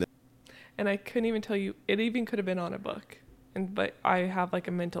and I couldn't even tell you. It even could have been on a book, but I have like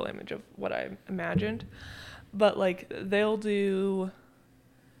a mental image of what I imagined. But like they'll do,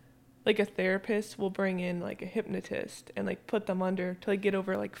 like a therapist will bring in like a hypnotist and like put them under to like get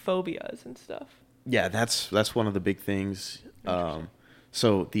over like phobias and stuff. Yeah, that's one of the big things.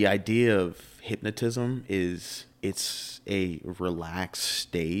 So the idea of hypnotism is it's a relaxed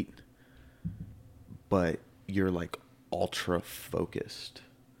state, but you're like ultra focused,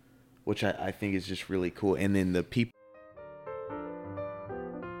 which I think is just really cool. And then the people.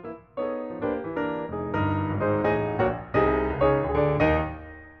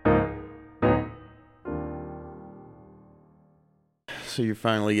 So you're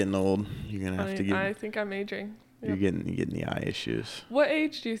finally getting old. You're gonna have to get. I think I'm aging. You're getting the eye issues. What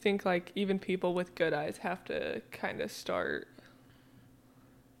age do you think like even people with good eyes have to kind of start?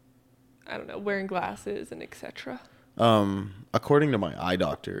 I don't know, wearing glasses and etc. According to my eye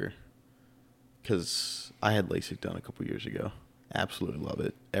doctor, because I had LASIK done a couple years ago, absolutely love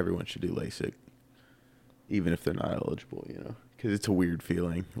it. Everyone should do LASIK, even if they're not eligible. Because it's a weird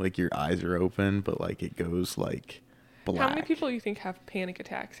feeling. Like your eyes are open, but like it goes like black. How many people do you think have panic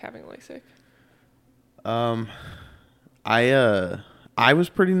attacks having LASIK? I was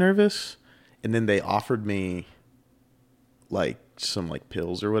pretty nervous, and then they offered me like some like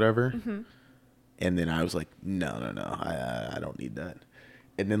pills or whatever, and then I was like, no, I don't need that.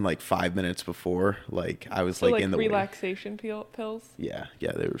 And then like 5 minutes before, like I was like in the relaxation pills. Yeah,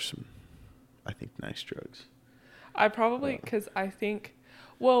 there were some, I think, nice drugs. I probably because I think.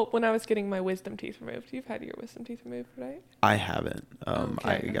 Well, when I was getting my wisdom teeth removed, you've had your wisdom teeth removed, right? I haven't.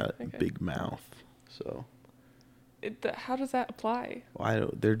 I got a Okay. big mouth, so. How does that apply? Well, I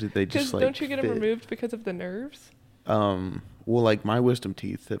don't. They just like. Don't you get fit. them removed because of the nerves? Well, like my wisdom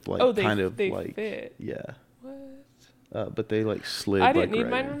teeth have like they like fit. Yeah. What? But they like slid. I didn't need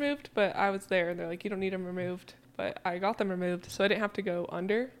right mine in. removed, but I was there, and they're like, you don't need them removed. But I got them removed, so I didn't have to go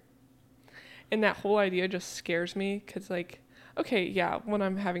under. And that whole idea just scares me, because like, okay, yeah, when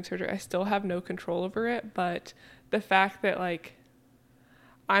I'm having surgery, I still have no control over it, but the fact that like,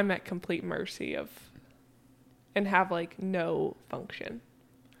 I'm at complete mercy of, and have like no function.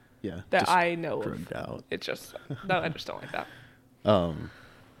 Yeah. That I know drugged of. out. It's just, no, I just don't like that.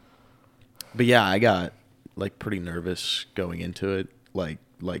 But yeah, I got like pretty nervous going into it, like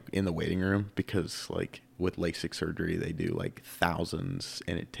in the waiting room, because like with LASIK surgery, they do like thousands,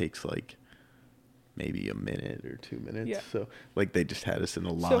 and it takes like maybe a minute or 2 minutes. Yeah. So like they just had us in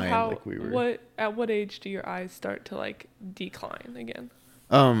a line. So like we were. At what age do your eyes start to like decline again?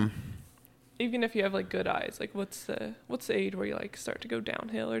 Even if you have like good eyes, like what's the age where you like start to go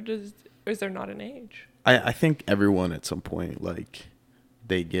downhill, or is there not an age? I think everyone at some point like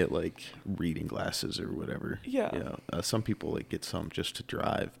they get like reading glasses or whatever. Yeah. Some people like get some just to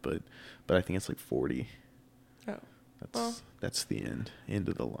drive, but I think it's like 40. Oh. That's the end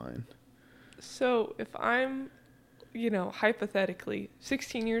of the line. So if I'm, hypothetically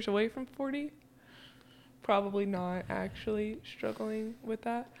 16 years away from 40, probably not actually struggling with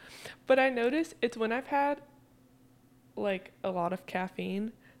that. But I notice it's when I've had like a lot of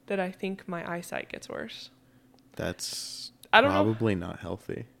caffeine that I think my eyesight gets worse. That's I don't probably not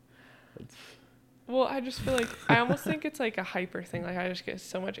healthy. Well, I just feel like I almost think it's like a hyper thing. Like I just get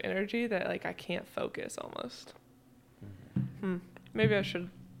so much energy that like I can't focus almost. Maybe I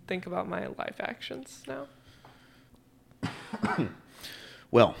should think about my life actions now.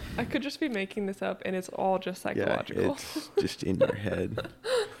 Well, I could just be making this up, and it's all just psychological. Yeah, it's just in your head.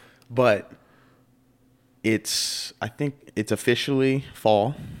 But I think it's officially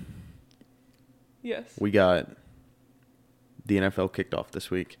fall. Yes. We got the NFL kicked off this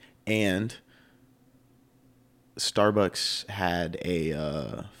week, and Starbucks had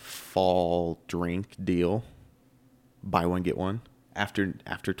a fall drink deal, buy one get one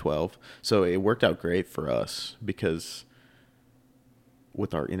after 12. So it worked out great for us because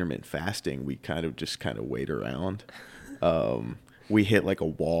with our intermittent fasting, we kind of wait around. We hit like a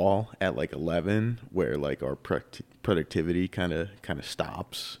wall at like 11 where like our productivity kind of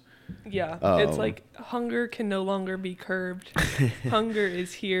stops. Yeah, it's like hunger can no longer be curbed. Hunger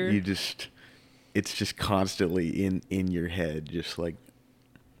is here. It's just constantly in your head, just like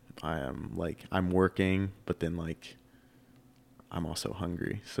I'm working, but then like I'm also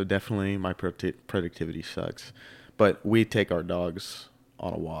hungry. So definitely my productivity sucks. But we take our dogs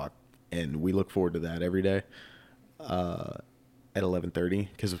on a walk, and we look forward to that every day at 11:30,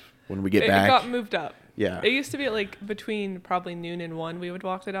 because when we get back, it got moved up. Yeah, it used to be at like between probably noon and 1 we would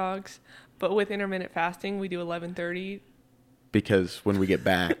walk the dogs, but with intermittent fasting we do 11:30 because when we get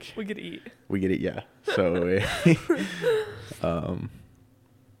back we get to eat. Yeah. So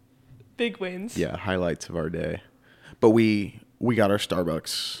Big wins. Yeah, highlights of our day. But we got our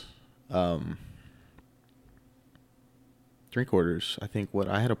Starbucks drink orders. I think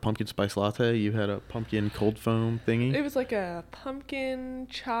I had a pumpkin spice latte. You had a pumpkin cold foam thingy. It was like a pumpkin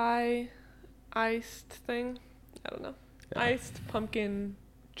chai iced thing. I don't know. Yeah. Iced pumpkin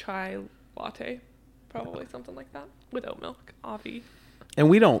chai latte. Probably something like that. With oat milk. Avi. And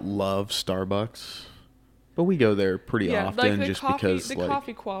we don't love Starbucks, but we go there pretty often the just coffee, because the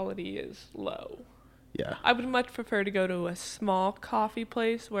coffee quality is low. Yeah. I would much prefer to go to a small coffee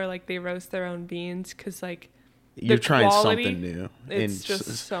place where like they roast their own beans, because like You're trying quality, something new. It's And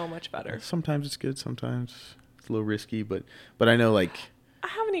just so much better. Sometimes it's good, sometimes it's a little risky, but I know like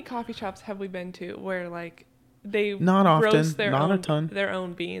How many coffee shops have we been to where like they not often, roast not a ton. their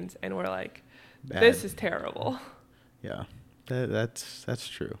own beans, and we're like, Bad. this is terrible. Yeah. That's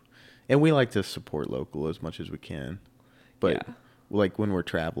true. And we like to support local as much as we can. But Yeah. like when we're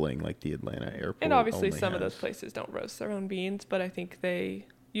traveling, like the Atlanta airport. And obviously only some of has- those places don't roast their own beans, but I think they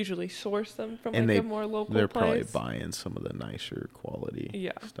usually source them from and like a more local they're place. probably buying some of the nicer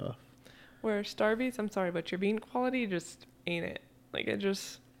quality stuff. Where Starbucks, I'm sorry, but your bean quality just ain't it. Like it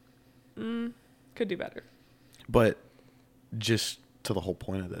just could do better. But just to the whole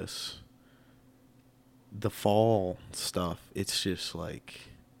point of this, the fall stuff, it's just like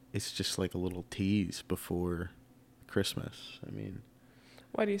a little tease before Christmas. I mean,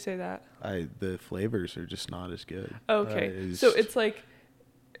 Why do you say that? the flavors are just not as good. Okay, so it's like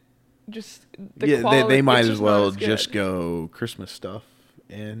just the yeah, quality. they might it's as just not well as good. just go Christmas stuff,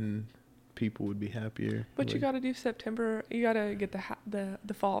 and people would be happier. But you Like, got to do September. You got to get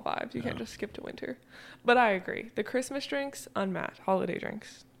the fall vibes. You can't Yeah. just skip to winter. But I agree. The Christmas drinks, unmatched. Holiday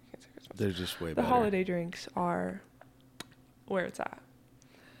drinks. Can't say Christmas. they're just way The better. holiday drinks are where it's at.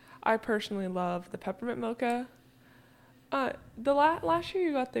 I personally love the peppermint mocha. The last year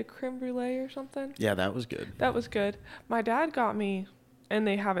you got the creme brulee or something. Yeah, that was good. That was good. My dad got me, and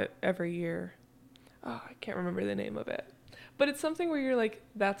they have it every year. Oh, I can't remember the name of it. But it's something where you're like,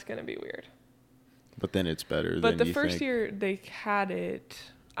 that's going to be weird. But then it's better. But than the you first think. year they had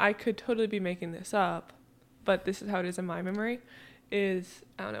it, I could totally be making this up, but this is how it is in my memory, is,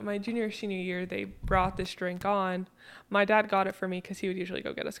 I don't know, my junior or senior year, they brought this drink on. My dad got it for me because he would usually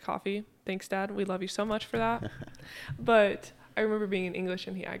go get us coffee. Thanks, Dad. We love you so much for that. But I remember being in English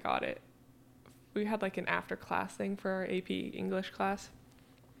and I got it. We had like an after class thing for our AP English class.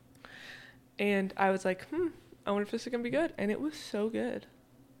 And I was like, I wonder if this is going to be good. And it was so good.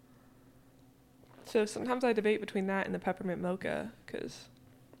 So sometimes I debate between that and the peppermint mocha, because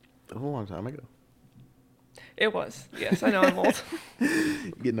a long time ago. it was. Yes, I know I'm old.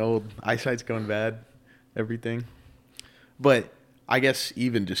 Getting old, eyesight's going bad, everything. But I guess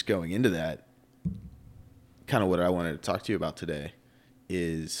even just going into that, kind of what I wanted to talk to you about today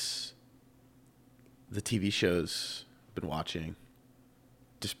is the TV shows I've been watching.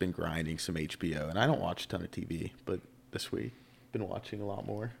 Just been grinding some HBO, and I don't watch a ton of TV, but this week been watching a lot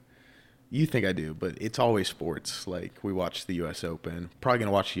more. You think I do, but it's always sports. Like we watched the U.S. Open. Probably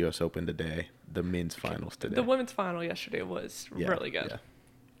gonna watch the U.S. Open today. The men's finals today. The women's final yesterday was really good. Yeah.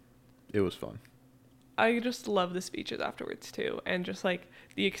 It was fun. I just love the speeches afterwards too, and just like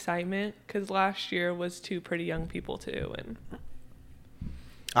the excitement, because last year was two pretty young people too, and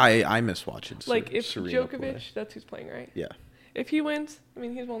I miss watching. like if Serena Djokovic, play. that's who's playing, right? Yeah, If he wins, I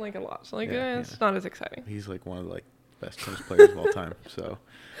mean he's won like a lot, so like Yeah, it's yeah. not as exciting. he's like one of the best tennis players of all time. So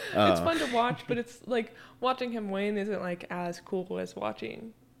It's fun to watch, but it's like watching him win isn't like as cool as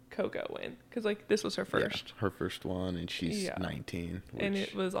watching Coco win, because like this was her first. Yeah, her first one, and she's Yeah. 19. And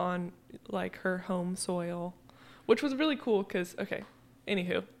it was on like her home soil, which was really cool because, okay,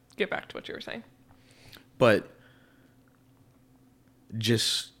 anywho, get back to what you were saying. But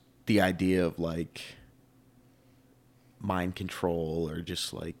just the idea of like mind control, or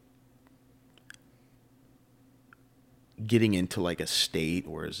just like getting into like a state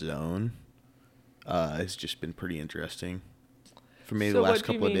or a zone has just been pretty interesting for me the So last what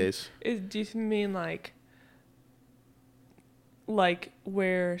do you couple of mean- days. Do you mean like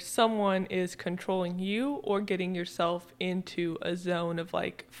where someone is controlling you, or getting yourself into a zone of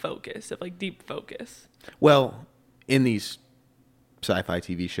like focus, of like deep focus? Well, in these sci-fi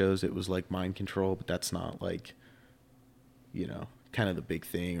TV shows, it was like mind control, but that's not like, kind of the big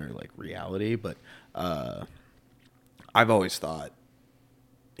thing, or like reality. But I've always thought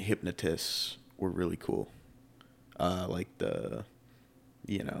hypnotists were really cool.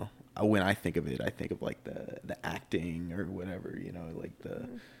 When I think of it, I think of like the acting or whatever, like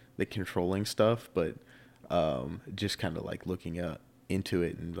the controlling stuff. But just kind of like looking into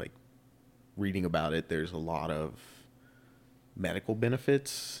it and like reading about it, there's a lot of medical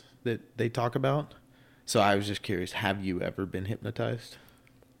benefits that they talk about. So I was just curious, have you ever been hypnotized?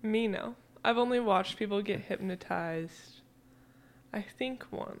 Me, no. I've only watched people get hypnotized, I think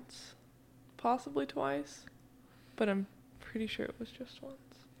once, possibly twice, but I'm pretty sure it was just once.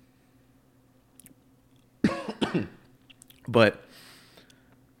 But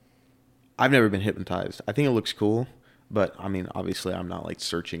I've never been hypnotized. I think it looks cool, but I mean, obviously, I'm not like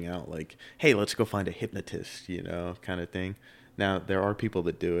searching out like, hey, let's go find a hypnotist, kind of thing. Now, there are people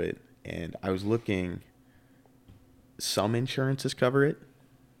that do it, and I was looking. Some insurances cover it.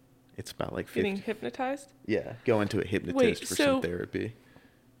 It's about like 50. Getting hypnotized? Yeah, go into a hypnotist for some therapy.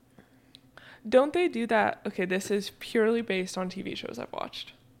 Don't they do that? Okay, this is purely based on TV shows I've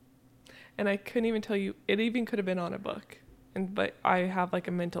watched. And I couldn't even tell you, it even could have been on a book. But I have like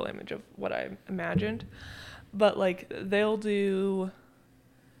a mental image of what I imagined. But like they'll do,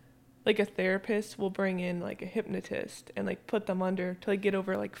 like a therapist will bring in like a hypnotist and like put them under to like get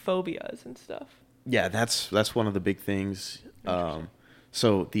over like phobias and stuff. Yeah, that's one of the big things.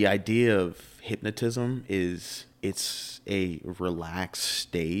 So the idea of hypnotism is it's a relaxed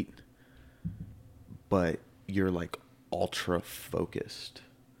state, but you're like ultra focused,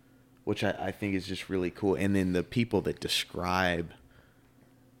 which I think is just really cool. And then the people that describe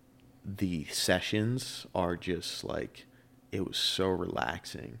the sessions are just like, it was so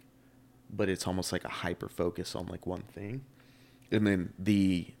relaxing, but it's almost like a hyper focus on like one thing. And then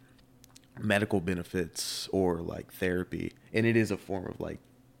the medical benefits or like therapy, and it is a form of like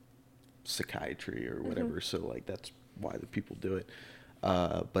psychiatry or whatever. Mm-hmm. So like that's why the people do it.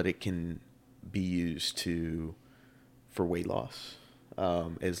 But it can be used for weight loss,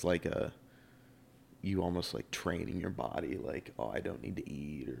 as like you almost like training your body, like, oh, I don't need to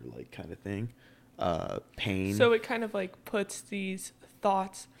eat, or like kind of thing. Pain. So it kind of like puts these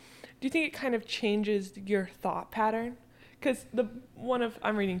thoughts. Do you think it kind of changes your thought pattern? Because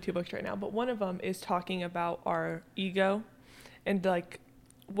I'm reading 2 books right now, but one of them is talking about our ego, and like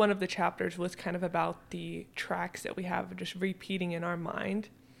one of the chapters was kind of about the tracks that we have just repeating in our mind,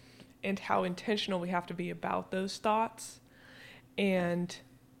 and how intentional we have to be about those thoughts, and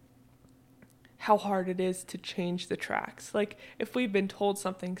how hard it is to change the tracks. Like if we've been told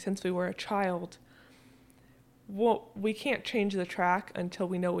something since we were a child, well, we can't change the track until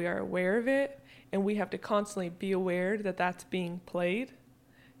we know we are aware of it. And we have to constantly be aware that that's being played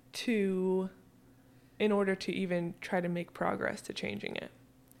in order to even try to make progress to changing it.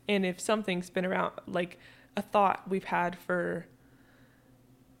 And if something's been around, like a thought we've had for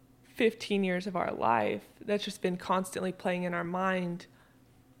 15 years of our life, that's just been constantly playing in our mind,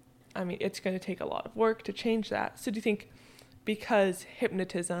 I mean, it's going to take a lot of work to change that. So do you think because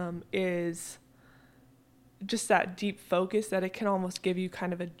hypnotism is just that deep focus, that it can almost give you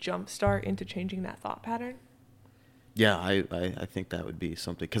kind of a jump start into changing that thought pattern? Yeah, I think that would be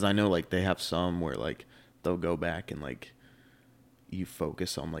something, because I know like they have some where like they'll go back and like you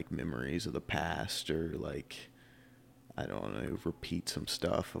focus on like memories of the past, or like, I don't know, repeat some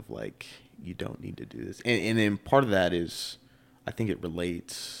stuff of like, you don't need to do this. And then part of that is, I think it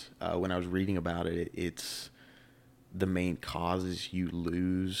relates, when I was reading about it, it's the main cause is you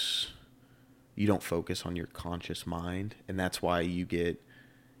don't focus on your conscious mind, and that's why you get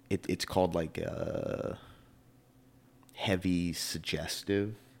it's called like heavy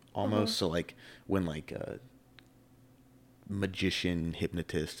suggestive almost. So like when like a magician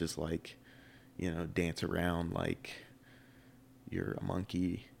hypnotist is like, dance around like you're a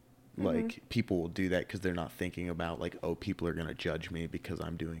monkey, like people will do that because they're not thinking about like, oh, people are gonna judge me because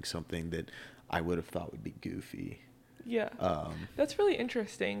I'm doing something that I would have thought would be goofy. Yeah. That's really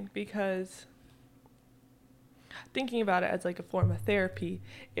interesting, because thinking about it as like a form of therapy,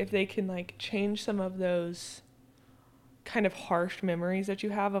 if they can like change some of those kind of harsh memories that you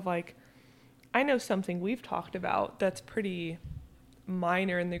have of like, I know something we've talked about that's pretty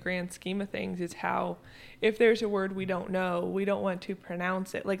minor in the grand scheme of things is how if there's a word we don't know, we don't want to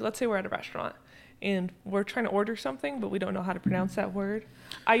pronounce it. Like let's say we're at a restaurant and we're trying to order something, but we don't know how to pronounce that word.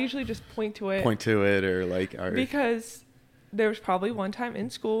 I usually just point to it or like, because there was probably one time in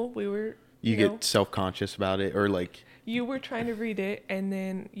school we were, you get self-conscious about it, or like you were trying to read it and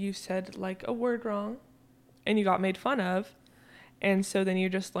then you said like a word wrong and you got made fun of, and so then you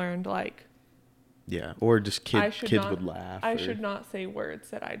just learned like, yeah, or just kids would laugh. I should not say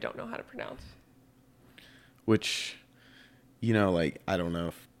words that I don't know how to pronounce. Which, like, I don't know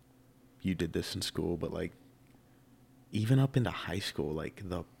if you did this in school, but like even up into high school, like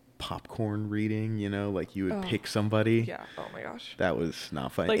the popcorn reading, like you would pick somebody. Yeah. Oh my gosh. That was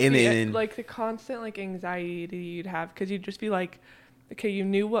not fun. Like, and then like the constant like anxiety you'd have, because you'd just be like, okay, you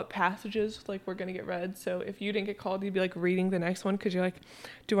knew what passages like were going to get read. So if you didn't get called, you'd be like reading the next one because you're like,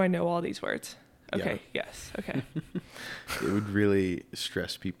 do I know all these words? Okay, Yeah. yes, okay. It would really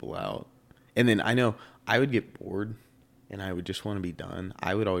stress people out. And then I know I would get bored and I would just want to be done.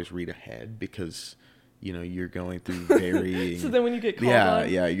 I would always read ahead because, you know, you're going through varying. So then when you get called on.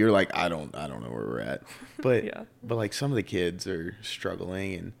 Yeah, you're like, I don't know where we're at. But Yeah. but like some of the kids are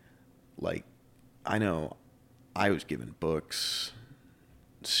struggling, and like I know I was given books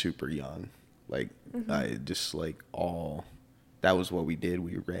super young. Like I just like all that was what we did.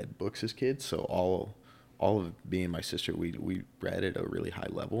 We read books as kids, so all of me and my sister, we read at a really high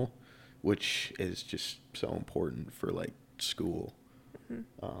level, which is just so important for like school,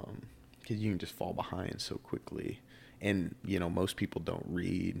 because you can just fall behind so quickly, and you know most people don't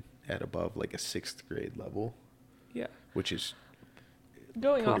read at above like a 6th grade level, Yeah. which is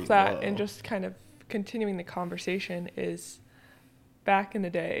Going pretty off that low. and just kind of continuing the conversation is back in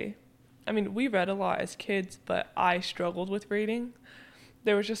the day. I mean, we read a lot as kids, but I struggled with reading.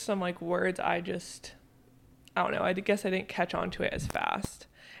 There was just some like words I don't know. I guess I didn't catch on to it as fast.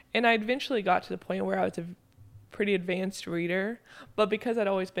 And I eventually got to the point where I was a pretty advanced reader, but because I'd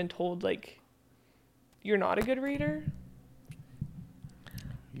always been told like you're not a good reader,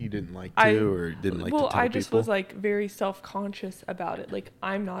 you didn't like to or didn't like to tell I just people. was like very self-conscious about it. Like,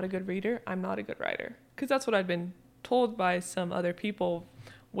 I'm not a good reader. I'm not a good writer. Because that's what I'd been told by some other people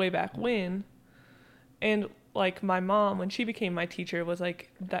way back when. And like my mom, when she became my teacher, was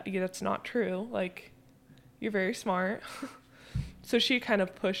like, that's not true. Like, you're very smart. So she kind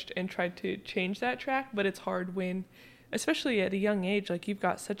of pushed and tried to change that track. But it's hard when, especially at a young age, like you've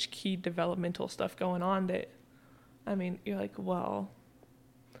got such key developmental stuff going on that, I mean, you're like, well,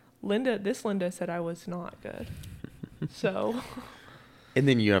 Linda said I was not good. So. And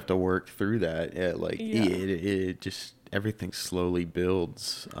then you have to work through that. Yeah. It just, everything slowly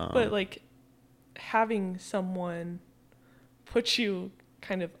builds. But like having someone put you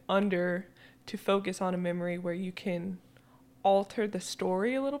kind of under to focus on a memory where you can alter the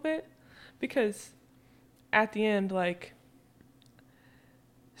story a little bit, because at the end, like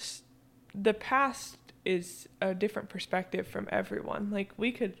the past is a different perspective from everyone. Like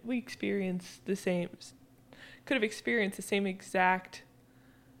we could have experienced the same exact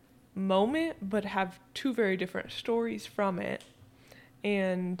moment, but have two very different stories from it,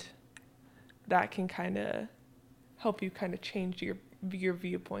 and that can kind of help you kind of change your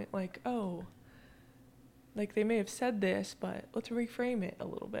viewpoint. Like, oh, like they may have said this, but let's reframe it a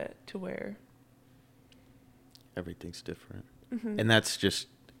little bit to where everything's different. And that's just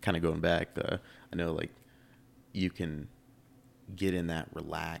kind of going back. I know like you can get in that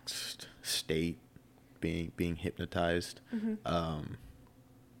relaxed state, being hypnotized,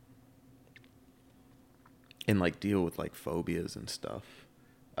 and like deal with like phobias and stuff,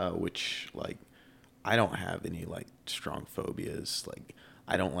 which like I don't have any like strong phobias. Like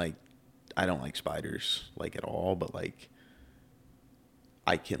I don't like spiders like at all, but like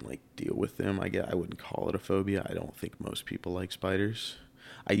I can like deal with them. I wouldn't call it a phobia. I don't think most people like spiders.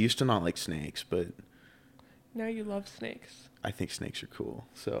 I used to not like snakes, but now you love snakes. I think snakes are cool.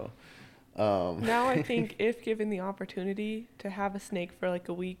 So now I think if given the opportunity to have a snake for like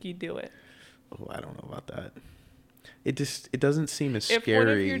a week, you'd do it. Oh, I don't know about that. It doesn't seem as If scary.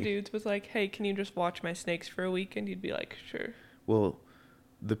 one of your dudes was like, "Hey, can you just watch my snakes for a weekend?" You'd be like, "Sure." Well,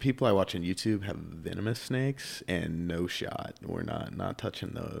 the people I watch on YouTube have venomous snakes, and no shot. We're not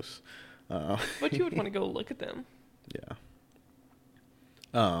touching those. But you would want to go look at them. Yeah.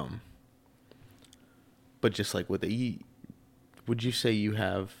 But just like would you say you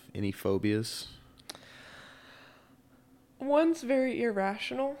have any phobias? One's very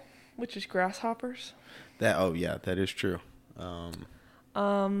irrational, which is grasshoppers. That is true.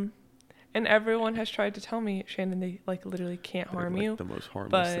 And everyone has tried to tell me, Shannon, they like literally can't harm like you. the most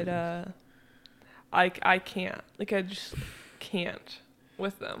harmless But things. I can't. Like I just can't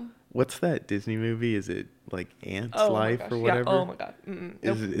with them. What's that Disney movie? Is it like Ants Oh my Life gosh. or whatever? Yeah. Oh my god. Nope.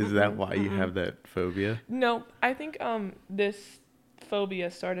 Is that why you have that phobia? No, I think this phobia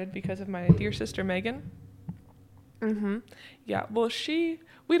started because of my dear sister Megan. Yeah. Well, we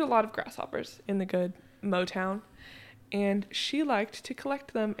had a lot of grasshoppers in the good Motown, and she liked to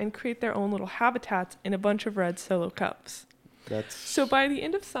collect them and create their own little habitats in a bunch of red Solo cups. So by the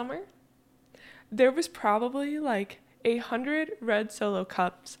end of summer, there was probably like 100 red Solo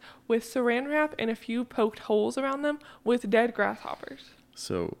cups with saran wrap and a few poked holes around them with dead grasshoppers.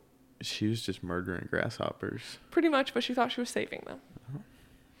 So she was just murdering grasshoppers. Pretty much, but she thought she was saving them.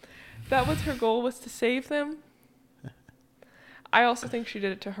 That was her goal, was to save them. I also think she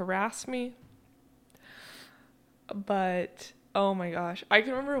did it to harass me. But Oh my gosh. I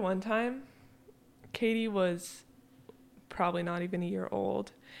can remember one time Katie was probably not even a year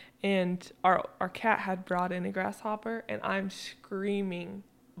old, and our cat had brought in a grasshopper, and I'm screaming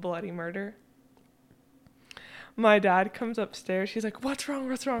bloody murder. My dad comes upstairs. He's like, "What's wrong?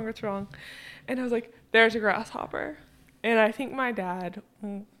 What's wrong? What's wrong?" And I was like, "There's a grasshopper." And I think my dad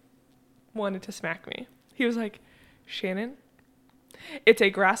wanted to smack me. He was like, "Shannon, it's a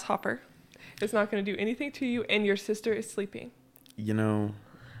grasshopper. It's not going to do anything to you, and your sister is sleeping." You know,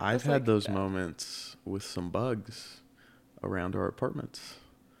 I've had like those that. moments with some bugs around our apartments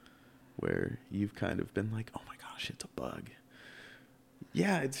where you've kind of been like, oh my gosh, it's a bug.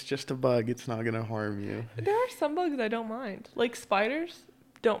 Yeah, it's just a bug. It's not going to harm you. There are some bugs I don't mind. Like spiders,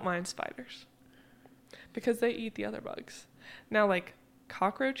 don't mind spiders because they eat the other bugs. Now, like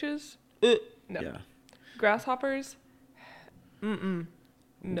cockroaches, no. Yeah. Grasshoppers,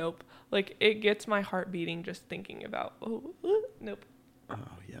 nope. Like it gets my heart beating just thinking about. Oh, nope. Oh,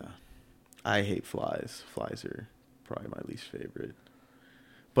 yeah. I hate flies. Flies are probably my least favorite.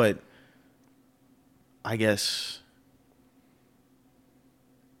 But I guess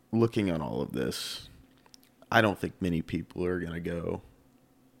looking at all of this, I don't think many people are going to go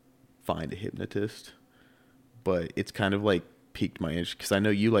find a hypnotist. But it's kind of like piqued my interest because I know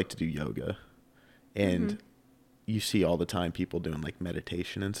you like to do yoga. And you see all the time people doing like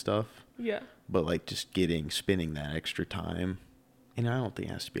meditation and stuff. Yeah. But like just spending that extra time. And I don't think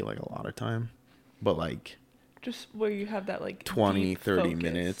it has to be like a lot of time. But like Just where you have that like 20, deep 30 focus.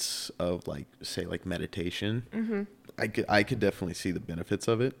 minutes of like, say like meditation. I could definitely see the benefits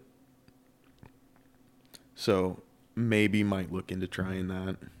of it. So maybe might look into trying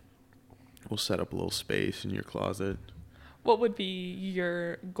that. We'll set up a little space in your closet. What would be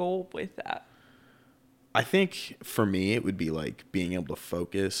your goal with that? I think for me, it would be like being able to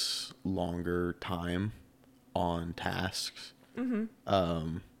focus longer time on tasks.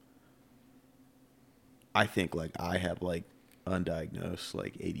 I think like I have like undiagnosed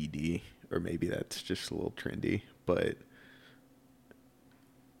like ADD, or maybe that's just a little trendy, but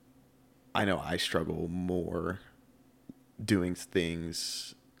I know I struggle more doing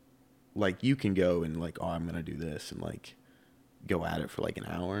things like you can go and like, oh, I'm going to do this and like go at it for like an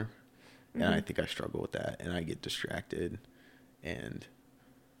hour. And I think I struggle with that, and I get distracted, and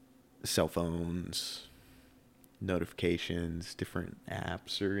cell phones, notifications, different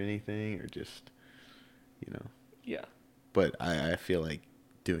apps or anything, or just, you know. Yeah. But I feel like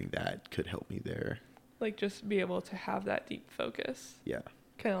doing that could help me there. Like just be able to have that deep focus. Yeah.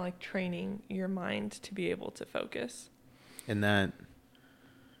 Kind of like training your mind to be able to focus. And that,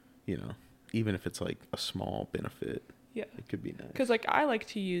 you know, even if it's like a small benefit, Yeah. it could be nice. Because like I like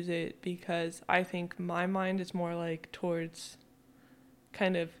to use it because I think my mind is more like towards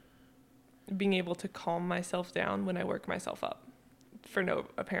kind of being able to calm myself down when I work myself up for no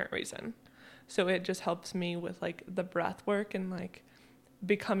apparent reason. So it just helps me with like the breath work and like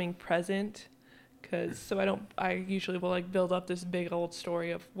becoming present. Cause so I usually will like build up this big old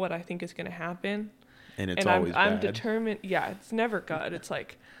story of what I think is going to happen. And it's And always I'm bad. determined. Yeah, it's never good. It's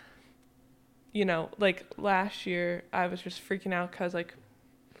like, you know, like last year I was just freaking out because like,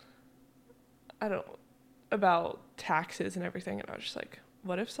 I don't about taxes and everything. And I was just like,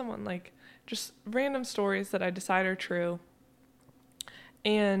 what if someone like just random stories that I decide are true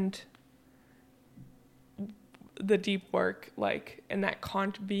and the deep work, like, and that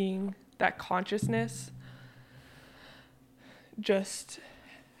being that consciousness just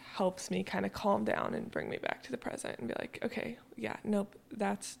helps me kind of calm down and bring me back to the present and be like, okay, yeah, nope,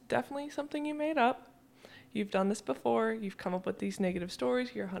 that's definitely something you made up. You've done this before. You've come up with these negative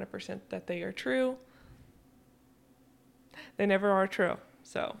stories. You're 100% that they are true. They never are true.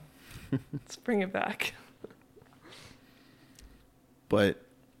 So let's bring it back. But,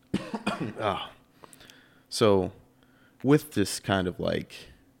 so with this kind of like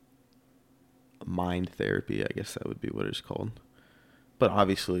mind therapy, I guess that would be what it's called. But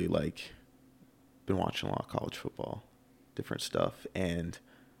obviously, like, been watching a lot of college football, different stuff, and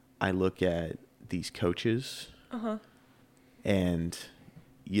I look at these coaches, and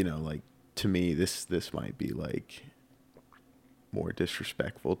you know, like to me, this might be like more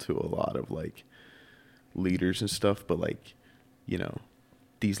disrespectful to a lot of like leaders and stuff, but like, you know,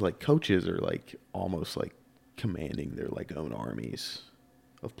 these like coaches are like almost like commanding their like own armies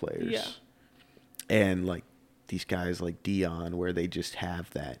of players. Yeah. And like these guys like Dion, where they just have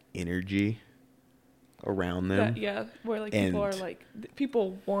that energy around them. Yeah, where like people are like,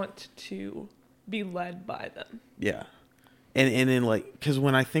 people want to be led by them. Yeah. And then like, because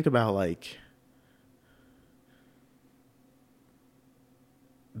when I think about like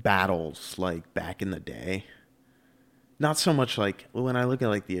battles like back in the day, not so much like when I look at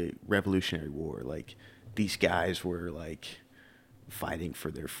like the Revolutionary War, like these guys were like fighting for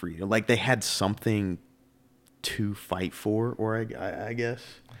their freedom. Like they had something to fight for, or I guess.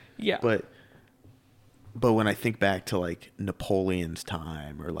 Yeah. But when I think back to like Napoleon's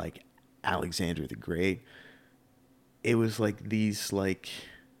time or like Alexander the Great, it was like these like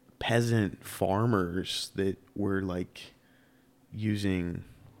peasant farmers that were like using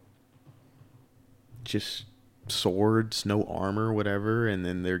just swords, no armor, whatever, and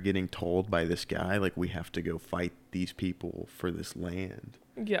then they're getting told by this guy like we have to go fight these people for this land.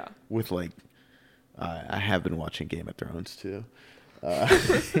 Yeah. With like, I have been watching Game of Thrones too, so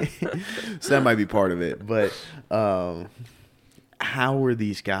that might be part of it. But how were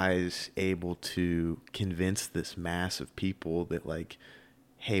these guys able to convince this mass of people that like,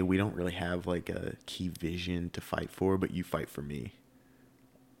 hey, we don't really have like a key vision to fight for, but you fight for me?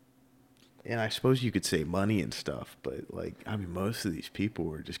 And I suppose you could say money and stuff, but like, I mean, most of these people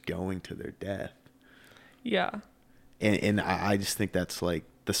were just going to their death. Yeah. And I just think that's like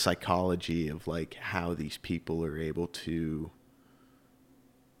the psychology of like how these people are able to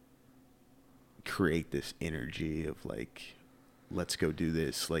create this energy of like, let's go do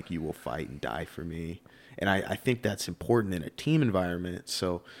this. Like, you will fight and die for me. And I think that's important in a team environment.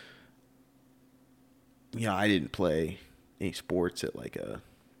 So, you know, I didn't play any sports at like a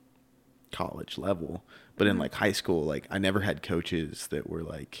college level, but in like high school, like I never had coaches that were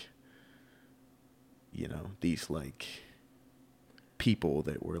like, you know, these like people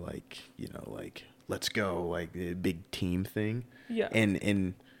that were like, you know, like, let's go, like a big team thing. Yeah.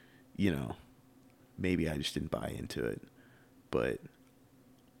 And you know, maybe I just didn't buy into it, but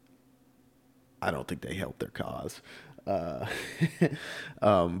I don't think they helped their cause. But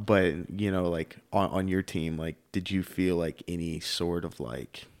you know, like on your team, like, did you feel like any sort of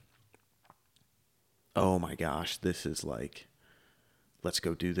like, oh my gosh, this is like, let's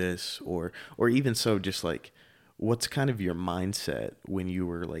go do this, or even so, just like, what's kind of your mindset when you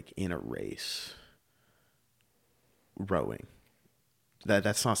were like in a race rowing?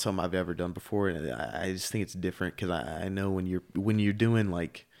 That's not something I've ever done before, and I just think it's different because I know when you're doing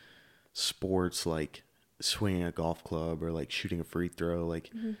like sports like swinging a golf club or like shooting a free throw,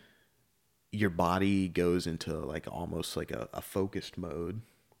 like your body goes into like almost like a focused mode.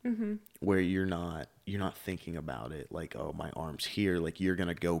 Where you're not thinking about it like, oh, my arm's here. Like, you're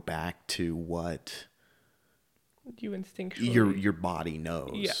gonna go back to what You instinctually. your body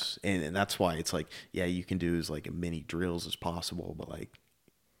knows. Yeah. And that's why it's like, yeah, you can do as like many drills as possible, but like,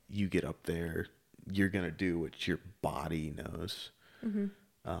 you get up there, you're gonna do what your body knows.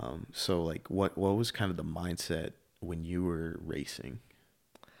 So like, what was kind of the mindset when you were racing?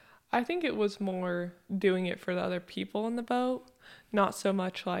 I think it was more doing it for the other people in the boat, not so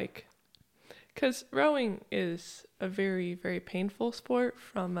much like, because rowing is a very, very painful sport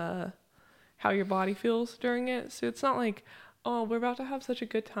from how your body feels during it. So it's not like, oh, we're about to have such a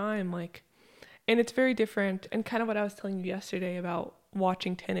good time. Like, and it's very different. And kind of what I was telling you yesterday about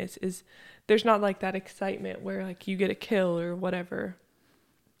watching tennis is there's not like that excitement where like you get a kill or whatever,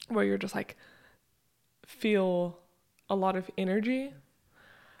 where you're just like feel a lot of energy.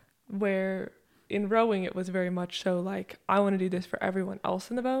 Where in rowing it was very much so like, I want to do this for everyone else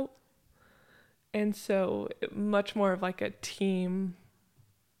in the boat. And so much more of like a team,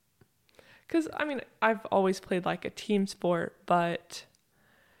 because I mean, I've always played like a team sport, but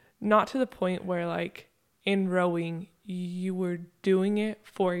not to the point where like in rowing you were doing it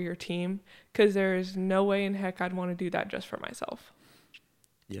for your team, because there's no way in heck I'd want to do that just for myself.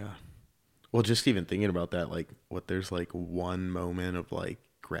 Yeah. Well, just even thinking about that, like, what, there's like one moment of like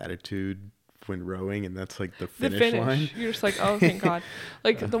gratitude when rowing, and that's like the finish line. You're just like, oh, thank God.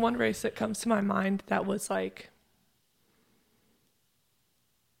 Like the one race that comes to my mind that was like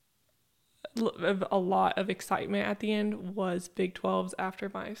a lot of excitement at the end was Big 12s after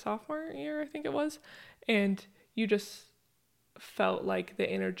my sophomore year, I think it was. And you just felt like the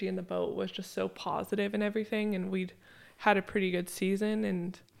energy in the boat was just so positive and everything. And we'd had a pretty good season.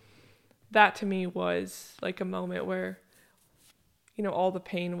 And that to me was like a moment where, you know, all the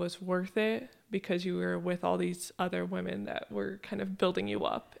pain was worth it because you were with all these other women that were kind of building you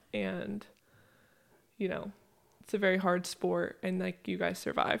up. And, you know, it's a very hard sport, and like you guys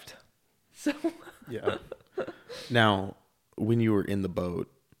survived. So Yeah. Now, when you were in the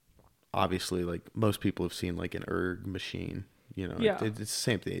boat, obviously, like most people have seen like an erg machine. You know, Yeah. it's the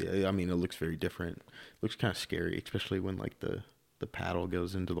same thing. I mean, it looks very different. It looks kind of scary, especially when like the paddle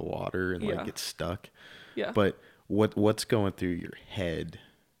goes into the water and like gets stuck. Yeah. But what's going through your head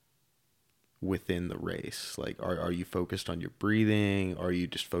within the race? Like, are you focused on your breathing? Are you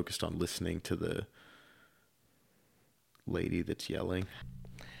just focused on listening to lady that's yelling?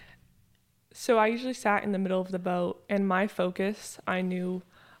 So I usually sat in the middle of the boat, and my focus, I knew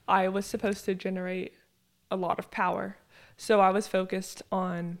I was supposed to generate a lot of power. So I was focused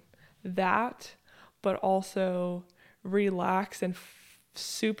on that, but also relax and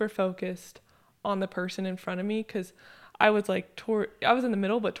super focused on the person in front of me, because I was I was in the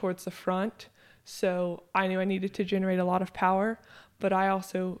middle but towards the front. So I knew I needed to generate a lot of power, but I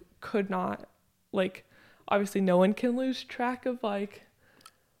also could not, like, obviously no one can lose track of like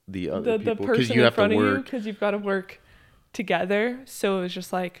The other the people, because person you in have to front of you, work. because you've got to work together. So it was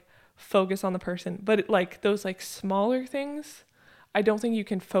just like focus on the person. But like those like smaller things, I don't think you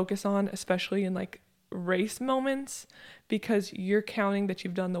can focus on, especially in like race moments, because you're counting that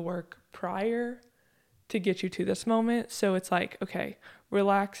you've done the work prior to get you to this moment. So it's like, okay,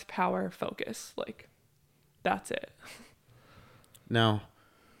 relax, power, focus. Like that's it. Now,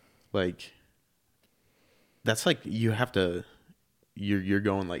 like, that's like you have to, you're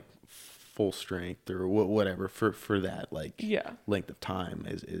going like full strength or whatever for that like Yeah. length of time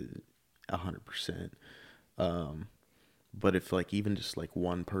is 100%. Um, but if like even just like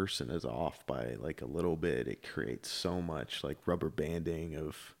one person is off by like a little bit, it creates so much like rubber banding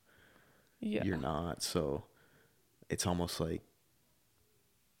of Yeah. you're not. So it's almost like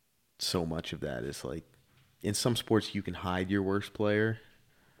so much of that is like in some sports you can hide your worst player,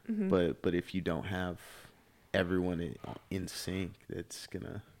 Mm-hmm. but if you don't have everyone in sync, it's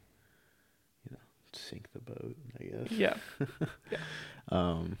gonna, you know, sink the boat, I guess. Yeah.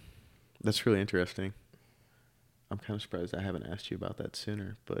 Yeah. That's really interesting. I'm kind of surprised I haven't asked you about that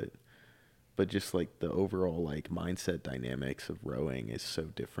sooner, but just like the overall like mindset dynamics of rowing is so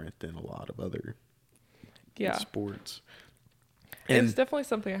different than a lot of other Yeah. sports. It was And definitely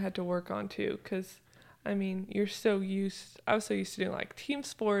something I had to work on too, because I mean, I was so used to doing like team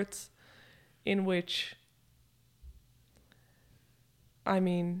sports in which, I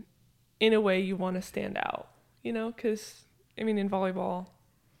mean, in a way you want to stand out, because I mean, in volleyball,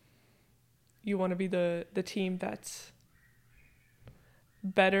 you want to be the team that's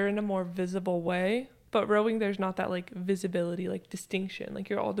better in a more visible way. But rowing, there's not that like visibility, like distinction. Like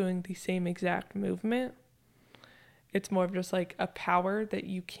you're all doing the same exact movement. It's more of just like a power that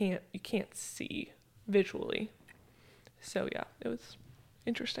you can't see visually. So yeah, it was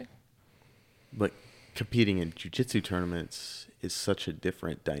interesting. but competing in jiu-jitsu tournaments is such a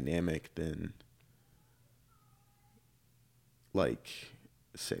different dynamic than like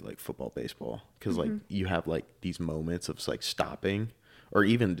say like football, baseball, because like Mm-hmm. you have like these moments of like stopping or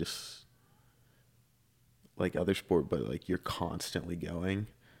even just like other sport, but like you're constantly going.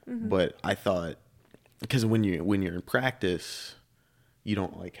 Mm-hmm. But I thought because when you're in practice, you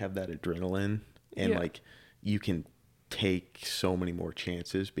don't like have that adrenaline and Yeah. like you can take so many more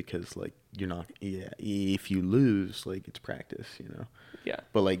chances because like you're not, yeah, if you lose, like it's practice, you know. Yeah.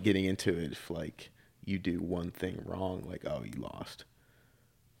 But like getting into it, if like you do one thing wrong, like oh you lost,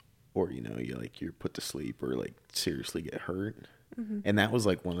 or you know you're put to sleep or like seriously get hurt. Mm-hmm. And that was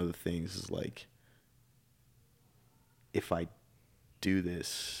like one of the things is like if I do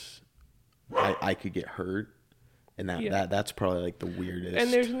this, I could get hurt, and Yeah. that's probably like the weirdest.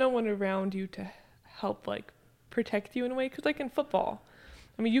 And there's no one around you to help like protect you in a way, because like in football,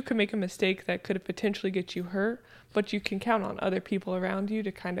 I mean, you could make a mistake that could potentially get you hurt, but you can count on other people around you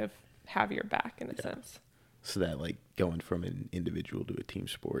to kind of have your back in a Yeah. sense. So that like going from an individual to a team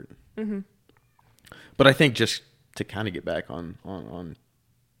sport. Mm-hmm. But I think just to kind of get back on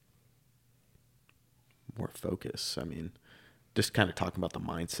more focus, I mean, just kind of talking about the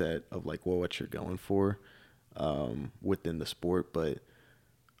mindset of like what you're going for within the sport. But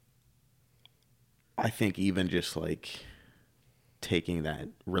I think even just like taking that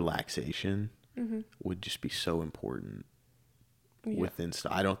relaxation Mm-hmm. would just be so important Yeah. within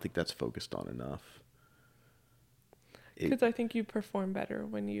I don't think that's focused on enough. Because I think you perform better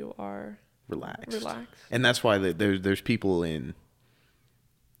when you are Relaxed. relaxed. And that's why there's people in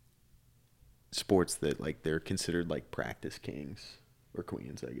sports that like they're considered like practice kings or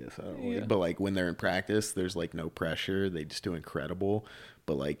queens, I guess. I don't know. Yeah. But like when they're in practice, there's like no pressure. They just do incredible.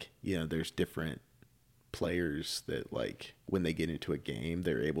 But like, you know, there's different players that like when they get into a game,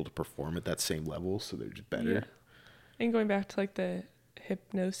 they're able to perform at that same level, so they're just better. Yeah. And going back to like the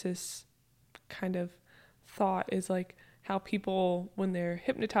hypnosis kind of thought is like how people when they're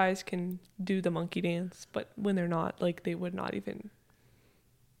hypnotized can do the monkey dance, but when they're not, like they would not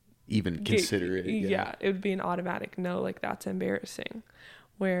Even consider it. yeah, it would be an automatic no, like that's embarrassing.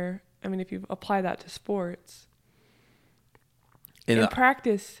 Where I mean, if you apply that to sports, And in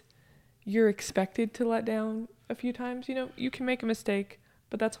practice, you're expected to let down a few times. You can make a mistake,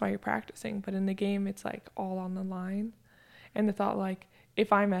 but that's why you're practicing. But in the game, it's like all on the line. And the thought, like,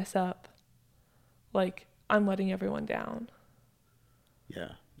 if I mess up, like, I'm letting everyone down.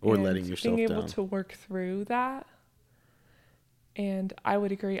 Yeah. Or and letting yourself being able down. to work through that. And I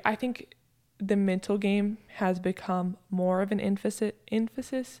would agree. I think the mental game has become more of an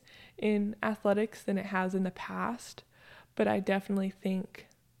emphasis in athletics than it has in the past. But I definitely think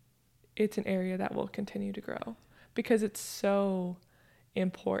it's an area that will continue to grow because it's so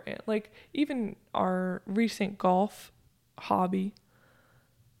important. Like, even our recent golf hobby,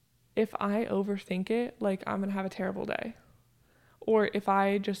 if I overthink it, like, I'm gonna have a terrible day. Or if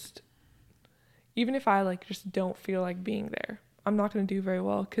I just, even if I like just don't feel like being there, I'm not gonna do very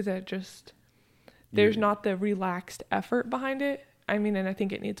well because there's not the relaxed effort behind it. I mean, and I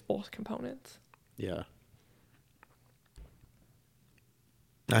think it needs both components. Yeah.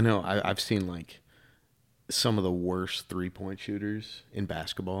 I know. I've seen like some of the worst 3-point shooters in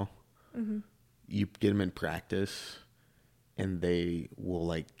basketball. Mm-hmm. You get them in practice, and they will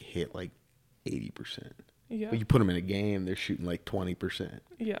like hit like 80%. Yeah. But you put them in a game, they're shooting like 20%.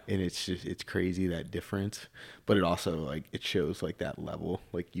 Yeah. And it's crazy, that difference. But it also like it shows like that level.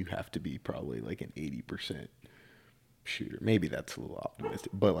 Like you have to be probably like an 80% shooter. Maybe that's a little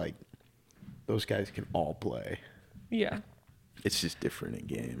optimistic, but like those guys can all play. Yeah. It's just different in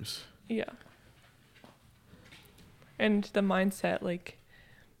games. Yeah. And the mindset, like,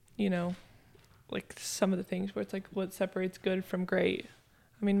 you know, like some of the things where it's like what separates good from great.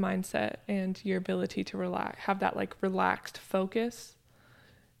 I mean, mindset and your ability to relax, have that like relaxed focus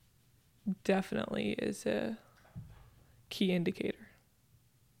definitely is a key indicator.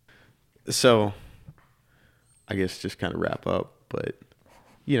 So I guess just kind of wrap up, but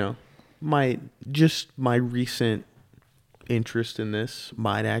you know, my recent interest in this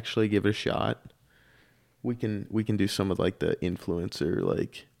might actually give it a shot. We can do some of like the influencer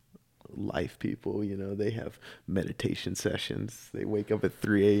like life people, you know, they have meditation sessions. They wake up at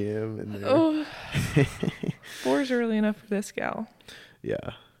 3 a.m. and Oh, 4 is early enough for this gal.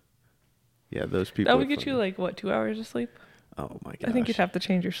 yeah, those people That would get you like what, 2 hours of sleep? Oh my gosh. I think you'd have to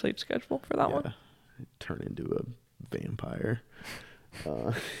change your sleep schedule for that one. Turn into a vampire.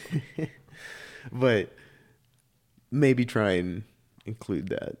 But maybe try and include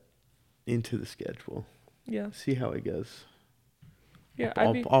that into the schedule. Yeah. See how it goes. Yeah,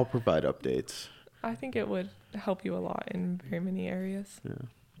 I'll provide updates. I think it would help you a lot in very many areas. Yeah.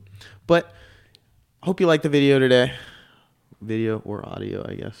 But hope you liked the video today. Video or audio,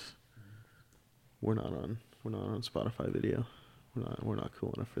 I guess. We're not on Spotify video. We're not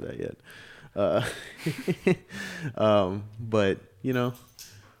cool enough for that yet. But you know,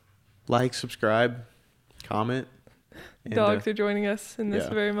 like, subscribe, comment. Dogs are joining us in this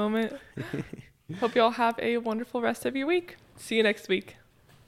very moment. Hope you all have a wonderful rest of your week. See you next week.